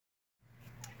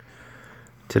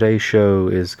Today's show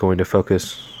is going to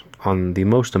focus on the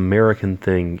most American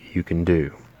thing you can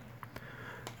do: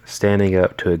 standing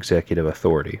up to executive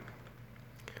authority.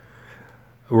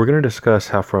 We're going to discuss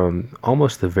how from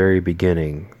almost the very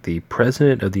beginning, the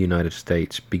President of the United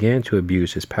States began to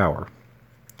abuse his power.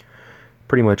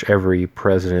 Pretty much every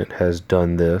president has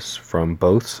done this from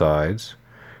both sides.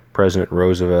 President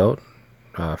Roosevelt,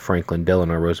 Franklin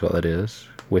Delano Roosevelt that is,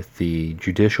 with the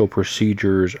Judicial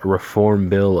Procedures Reform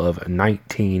Bill of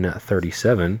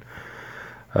 1937,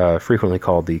 frequently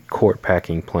called the Court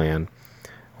Packing Plan,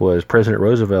 was President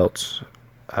Roosevelt's,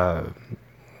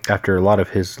 after a lot of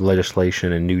his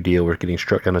legislation and New Deal were getting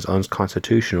struck down as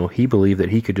unconstitutional, he believed that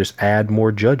he could just add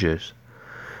more judges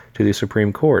to the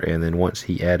Supreme Court, and then once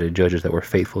he added judges that were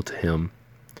faithful to him,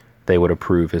 they would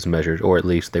approve his measures, or at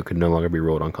least they could no longer be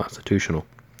ruled unconstitutional.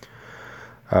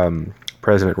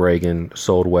 President Reagan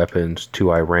sold weapons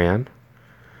to Iran.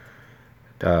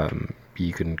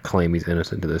 You can claim he's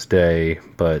innocent to this day,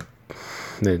 but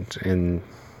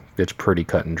it's pretty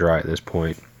cut and dry at this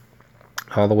point.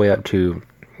 All the way up to,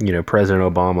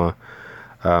 President Obama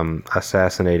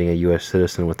assassinating a U.S.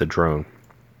 citizen with a drone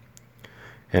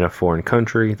in a foreign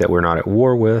country that we're not at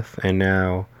war with, and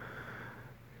now,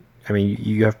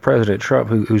 you have President Trump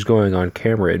who's going on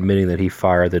camera admitting that he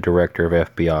fired the director of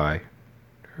FBI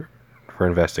for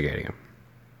investigating him.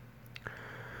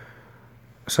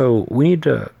 So we need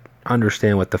to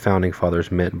understand what the Founding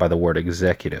Fathers meant by the word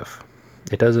executive.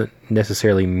 It doesn't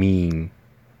necessarily mean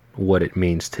what it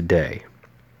means today.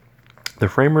 The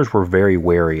framers were very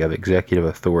wary of executive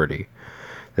authority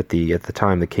that at the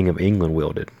time the King of England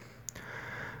wielded.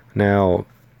 Now,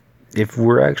 if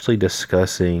we're actually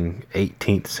discussing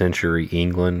 18th century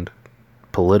England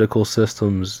political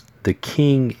systems, the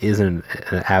king isn't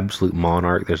an absolute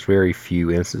monarch. There's very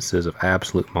few instances of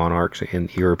absolute monarchs in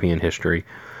European history.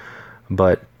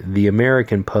 But the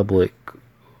American public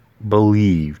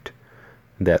believed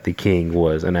that the king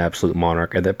was an absolute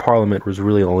monarch and that Parliament was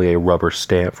really only a rubber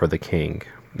stamp for the king.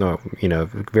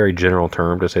 Very general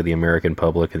term to say the American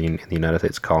public in the United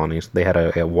States colonies. They had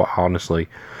honestly,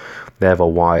 they have a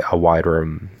wide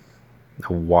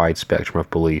spectrum of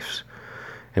beliefs.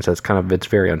 And so it's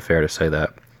very unfair to say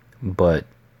that. But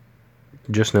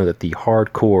just know that the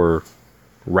hardcore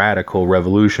radical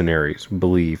revolutionaries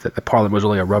believe that the Parliament was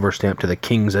only a rubber stamp to the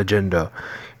king's agenda.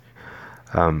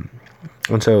 And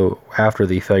so after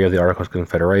the failure of the Articles of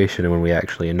Confederation and when we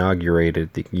actually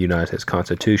inaugurated the United States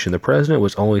Constitution, the president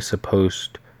was only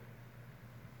supposed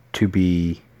to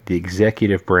be the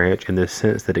executive branch in the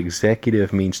sense that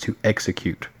executive means to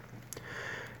execute.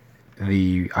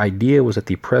 The idea was that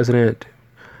the president,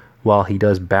 while he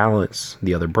does balance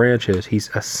the other branches, he's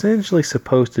essentially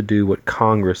supposed to do what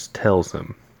Congress tells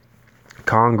him.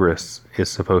 Congress is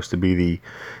supposed to be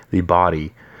the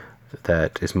body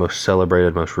that is most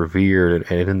celebrated, most revered,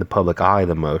 and in the public eye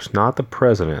the most, not the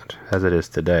president, as it is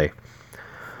today.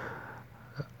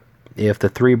 If the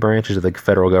three branches of the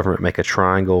federal government make a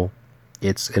triangle,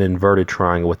 it's an inverted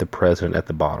triangle with the president at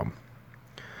the bottom.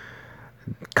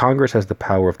 Congress has the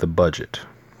power of the budget,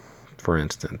 for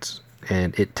instance,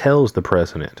 and it tells the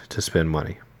president to spend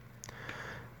money.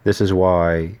 This is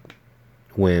why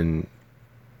when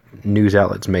news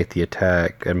outlets make the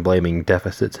attack and blaming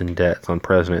deficits and debts on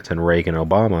presidents and Reagan and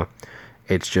Obama,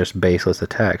 it's just baseless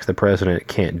attacks. The president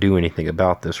can't do anything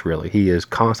about this, really. He is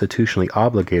constitutionally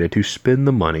obligated to spend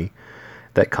the money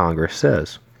that Congress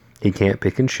says. He can't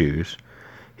pick and choose.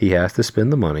 He has to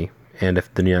spend the money, and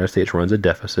if the United States runs a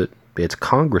deficit, it's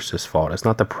Congress's fault. It's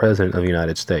not the president of the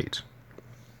United States.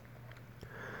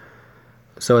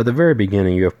 So at the very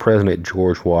beginning, you have President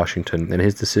George Washington and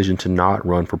his decision to not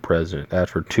run for president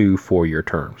after 2 4-year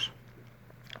terms.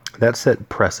 That set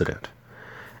precedent.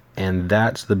 And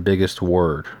that's the biggest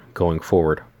word going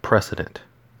forward, precedent.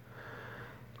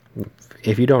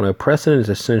 If you don't know, precedent is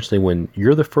essentially when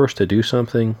you're the first to do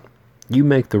something, you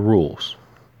make the rules.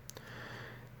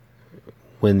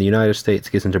 When the United States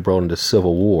gets embroiled into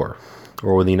civil war,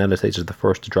 or when the United States is the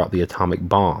first to drop the atomic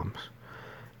bombs,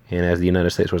 and as the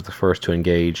United States was the first to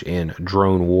engage in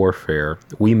drone warfare,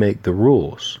 we make the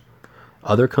rules.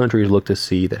 Other countries look to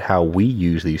see that how we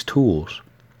use these tools,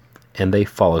 and they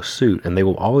follow suit, and they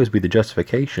will always be the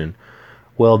justification,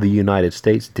 well, the United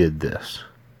States did this.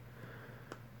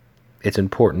 It's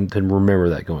important to remember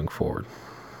that going forward.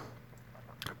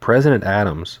 President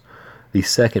Adams, the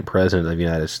second president of the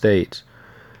United States,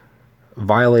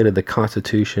 violated the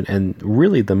Constitution and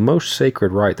really the most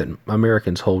sacred right that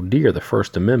Americans hold dear, the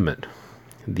First Amendment.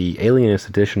 The Alien and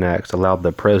Sedition Acts allowed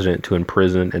the president to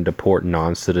imprison and deport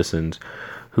non-citizens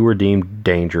who were deemed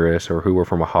dangerous or who were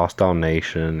from a hostile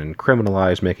nation, and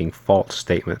criminalized making false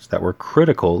statements that were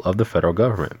critical of the federal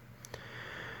government.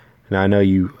 Now, I know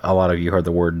a lot of you heard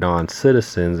the word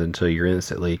non-citizens, and so you're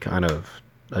instantly kind of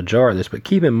ajar at this, but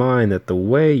keep in mind that the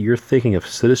way you're thinking of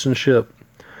citizenship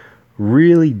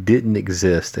really didn't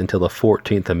exist until the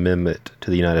 14th Amendment to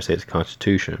the United States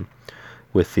Constitution,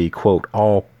 with the, quote,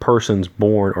 all persons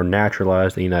born or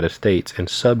naturalized in the United States and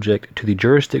subject to the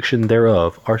jurisdiction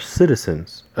thereof are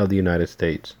citizens of the United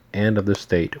States and of the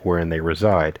state wherein they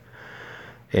reside,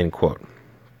 end quote.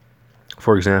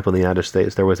 For example, in the United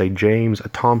States, there was a James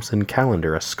Thomson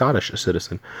Callender, a Scottish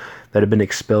citizen, that had been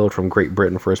expelled from Great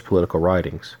Britain for his political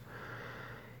writings.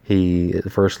 He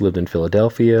first lived in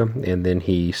Philadelphia, and then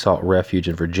he sought refuge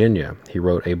in Virginia. He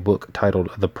wrote a book titled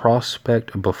The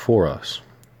Prospect Before Us,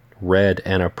 read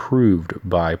and approved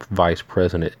by Vice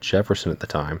President Jefferson at the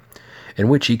time, in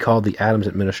which he called the Adams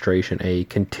administration a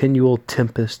continual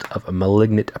tempest of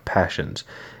malignant passions,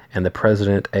 and the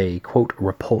president a, quote,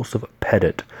 repulsive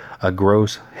pedant, a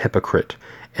gross hypocrite,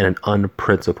 and an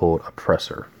unprincipled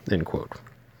oppressor, end quote.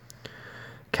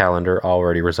 Callender,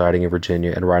 already residing in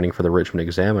Virginia and writing for the Richmond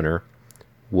Examiner,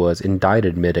 was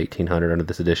indicted mid-1800 under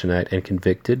the Sedition Act and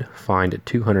convicted, fined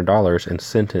 $200, and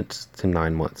sentenced to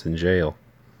 9 months in jail.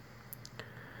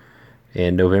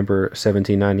 In November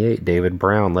 1798, David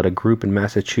Brown led a group in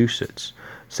Massachusetts,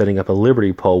 setting up a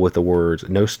liberty pole with the words,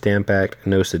 "No Stamp Act,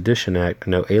 no Sedition Act,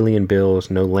 no alien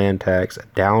bills, no land tax,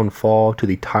 downfall to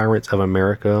the tyrants of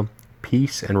America,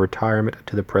 peace and retirement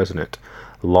to the President,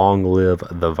 long live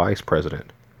the Vice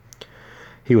President."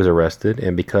 He was arrested,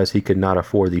 and because he could not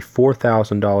afford the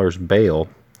 $4,000 bail,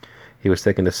 he was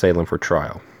taken to Salem for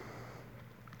trial.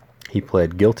 He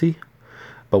pled guilty,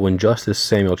 but when Justice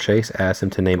Samuel Chase asked him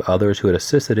to name others who had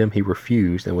assisted him, he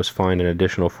refused and was fined an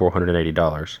additional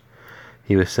 $480.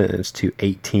 He was sentenced to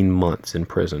 18 months in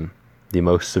prison, the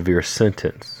most severe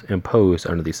sentence imposed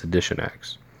under the Sedition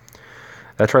Acts.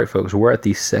 That's right, folks. We're at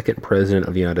the second president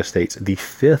of the United States, the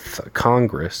fifth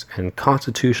Congress, and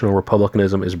constitutional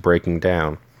republicanism is breaking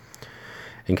down.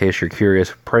 In case you're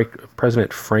curious,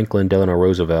 President Franklin Delano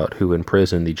Roosevelt, who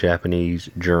imprisoned the Japanese,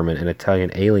 German, and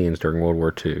Italian aliens during World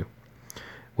War II,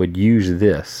 would use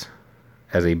this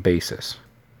as a basis.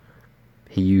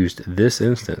 He used this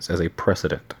instance as a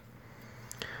precedent.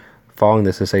 Following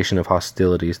the cessation of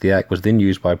hostilities, the act was then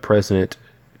used by President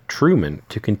Truman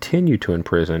to continue to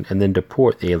imprison and then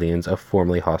deport aliens of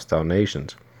formerly hostile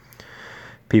nations,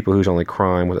 people whose only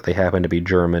crime was that they happened to be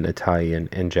German, Italian,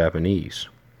 and Japanese.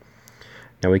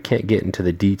 Now, we can't get into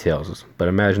the details, but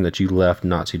imagine that you left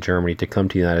Nazi Germany to come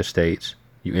to the United States.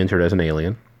 You entered as an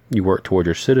alien, you worked toward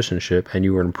your citizenship, and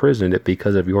you were imprisoned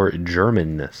because of your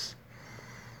Germanness.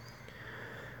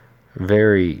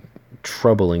 Very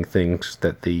troubling things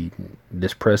that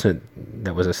this president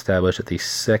that was established at the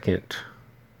second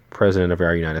president of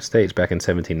our United States back in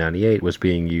 1798 was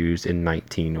being used in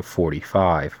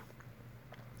 1945.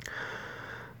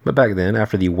 But back then,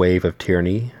 after the wave of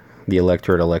tyranny, the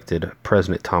electorate elected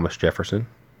President Thomas Jefferson.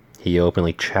 He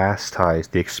openly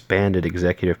chastised the expanded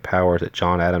executive powers that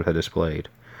John Adams had displayed.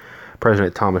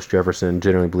 President Thomas Jefferson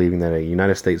generally believing that a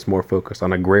United States more focused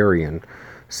on agrarian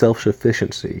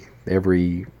self-sufficiency,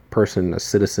 every person, a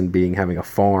citizen, having a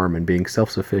farm and being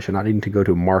self-sufficient, not needing to go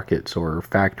to markets or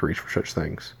factories for such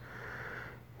things.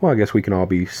 Well, I guess we can all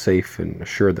be safe and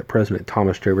assured that President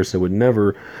Thomas Jefferson would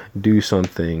never do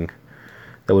something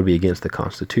that would be against the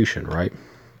Constitution, right?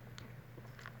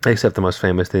 Except the most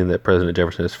famous thing that President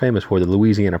Jefferson is famous for, the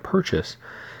Louisiana Purchase.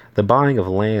 The buying of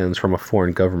lands from a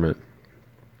foreign government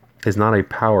is not a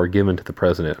power given to the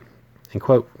president. And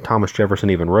quote, Thomas Jefferson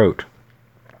even wrote,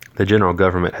 "The general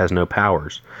government has no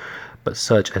powers, but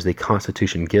such as the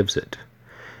Constitution gives it.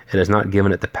 It has not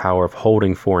given it the power of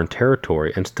holding foreign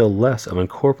territory, and still less of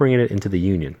incorporating it into the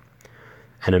Union.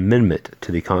 An amendment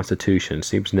to the Constitution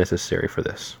seems necessary for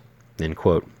this." End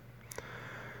quote.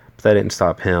 But that didn't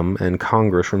stop him and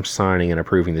Congress from signing and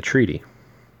approving the treaty.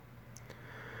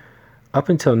 Up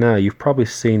until now, you've probably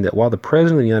seen that while the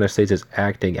President of the United States is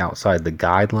acting outside the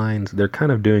guidelines, they're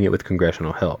kind of doing it with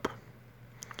congressional help.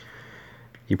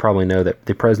 You probably know that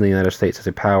the President of the United States has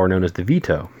a power known as the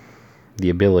veto, the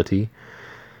ability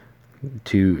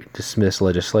to dismiss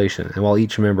legislation. And while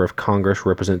each member of Congress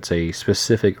represents a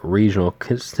specific regional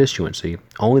constituency,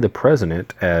 only the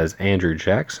President, as Andrew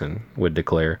Jackson would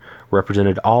declare,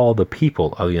 represented all the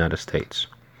people of the United States.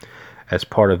 As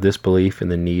part of this belief in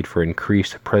the need for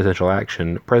increased presidential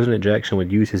action, President Jackson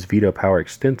would use his veto power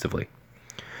extensively.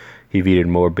 He vetoed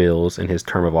more bills in his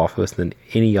term of office than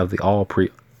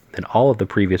all of the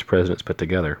previous presidents put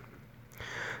together.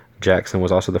 Jackson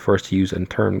was also the first to use in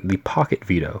turn the pocket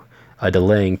veto, a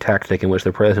delaying tactic in which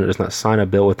the president does not sign a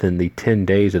bill within the 10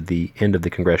 days of the end of the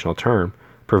congressional term,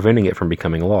 preventing it from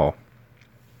becoming law.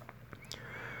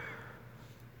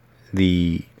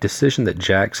 The decision that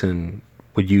Jackson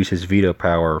would use his veto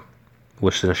power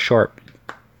was a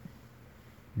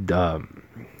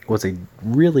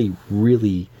really,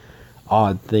 really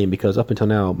odd thing, because up until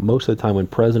now, most of the time when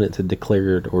presidents had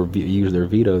declared or used their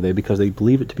veto, because they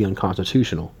believed it to be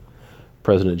unconstitutional,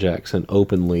 President Jackson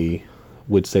openly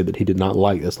would say that he did not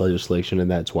like this legislation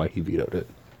and that's why he vetoed it.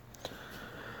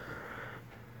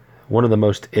 One of the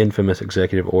most infamous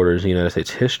executive orders in United States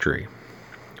history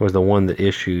was the one that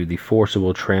issued the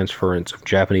forcible transference of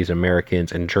Japanese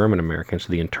Americans and German Americans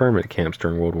to the internment camps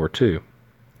during World War II.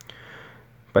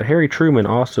 But Harry Truman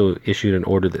also issued an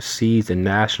order that seized and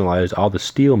nationalized all the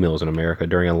steel mills in America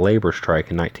during a labor strike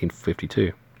in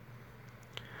 1952.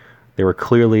 They were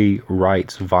clearly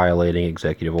rights-violating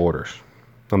executive orders.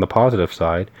 On the positive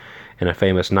side, in a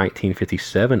famous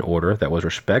 1957 order that was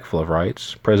respectful of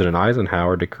rights, President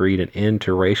Eisenhower decreed an end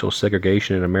to racial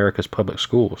segregation in America's public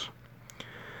schools.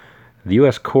 The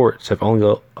U.S. courts have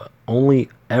only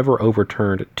ever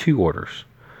overturned two orders: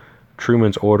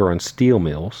 Truman's order on steel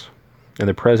mills, and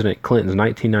the President Clinton's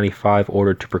 1995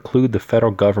 order to preclude the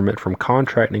federal government from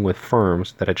contracting with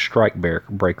firms that had strike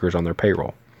breakers on their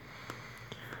payroll.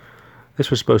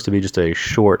 This was supposed to be just a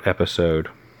short episode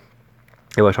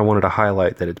in which I wanted to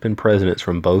highlight that it's been presidents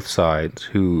from both sides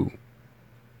who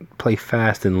play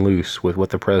fast and loose with what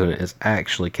the president is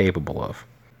actually capable of.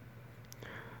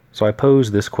 So I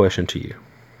pose this question to you: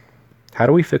 how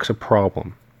do we fix a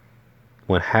problem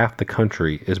when half the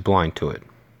country is blind to it?